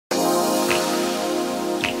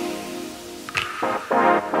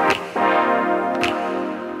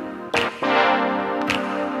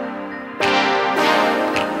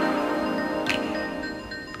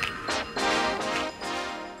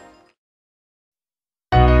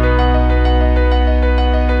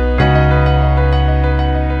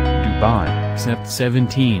Sept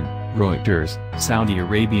 17, Reuters. Saudi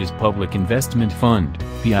Arabia's Public Investment Fund,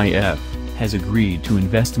 PIF, has agreed to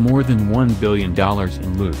invest more than $1 billion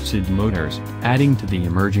in Lucid Motors, adding to the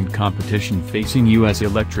emerging competition facing U.S.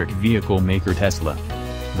 electric vehicle maker Tesla.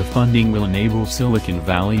 The funding will enable Silicon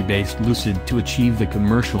Valley-based Lucid to achieve the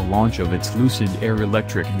commercial launch of its Lucid Air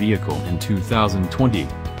electric vehicle in 2020,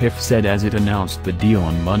 PIF said as it announced the deal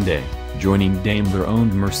on Monday, joining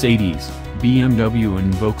Daimler-owned Mercedes, BMW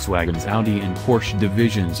and Volkswagen's Audi and Porsche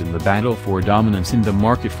divisions in the battle for dominance in the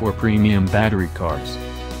market for premium battery cars.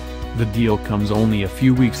 The deal comes only a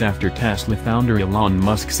few weeks after Tesla founder Elon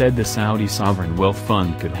Musk said the Saudi sovereign wealth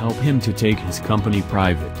fund could help him to take his company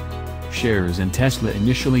private. Shares in Tesla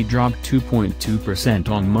initially dropped 2.2%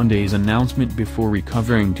 on Monday's announcement before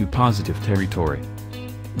recovering to positive territory.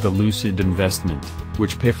 The Lucid investment,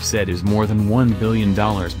 which PIF said is more than $1 billion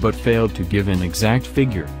but failed to give an exact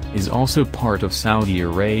figure, is also part of Saudi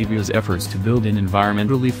Arabia's efforts to build an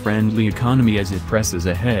environmentally friendly economy as it presses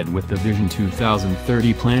ahead with the Vision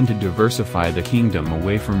 2030 plan to diversify the kingdom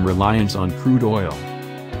away from reliance on crude oil.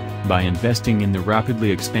 By investing in the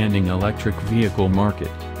rapidly expanding electric vehicle market,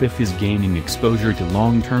 PIF is gaining exposure to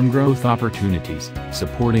long-term growth opportunities,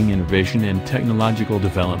 supporting innovation and technological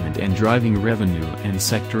development and driving revenue and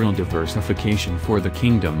sectoral diversification for the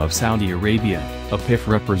Kingdom of Saudi Arabia, a PIF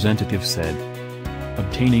representative said.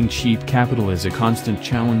 Obtaining cheap capital is a constant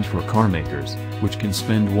challenge for carmakers, which can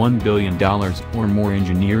spend $1 billion or more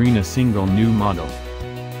engineering a single new model.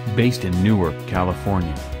 Based in Newark,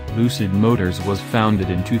 California, Lucid Motors was founded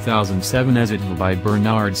in 2007 as it by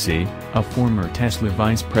Bernard C., a former Tesla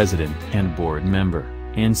vice president and board member,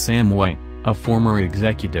 and Sam White, a former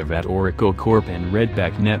executive at Oracle Corp and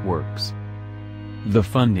Redback Networks. The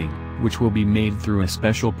funding, which will be made through a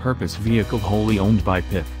special purpose vehicle wholly owned by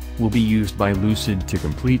PIF, will be used by Lucid to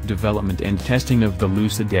complete development and testing of the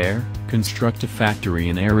Lucid Air, construct a factory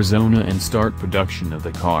in Arizona and start production of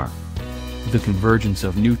the car. The convergence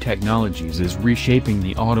of new technologies is reshaping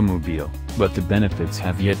the automobile, but the benefits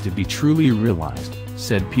have yet to be truly realized,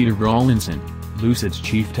 said Peter Rawlinson, Lucid's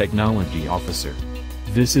chief technology officer.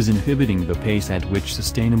 This is inhibiting the pace at which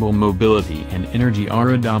sustainable mobility and energy are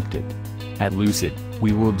adopted. At Lucid,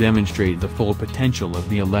 we will demonstrate the full potential of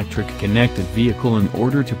the electric connected vehicle in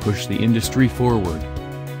order to push the industry forward.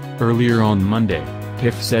 Earlier on Monday,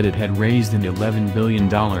 PIF said it had raised an $11 billion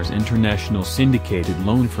international syndicated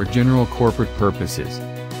loan for general corporate purposes.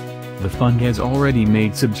 The fund has already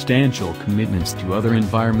made substantial commitments to other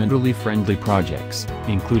environmentally friendly projects,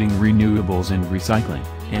 including renewables and recycling,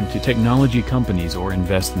 and to technology companies or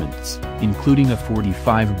investments, including a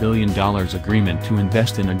 $45 billion agreement to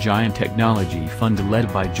invest in a giant technology fund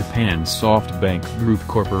led by Japan's SoftBank Group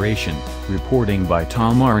Corporation, reporting by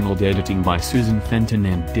Tom Arnold, editing by Susan Fenton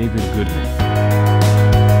and David Goodman.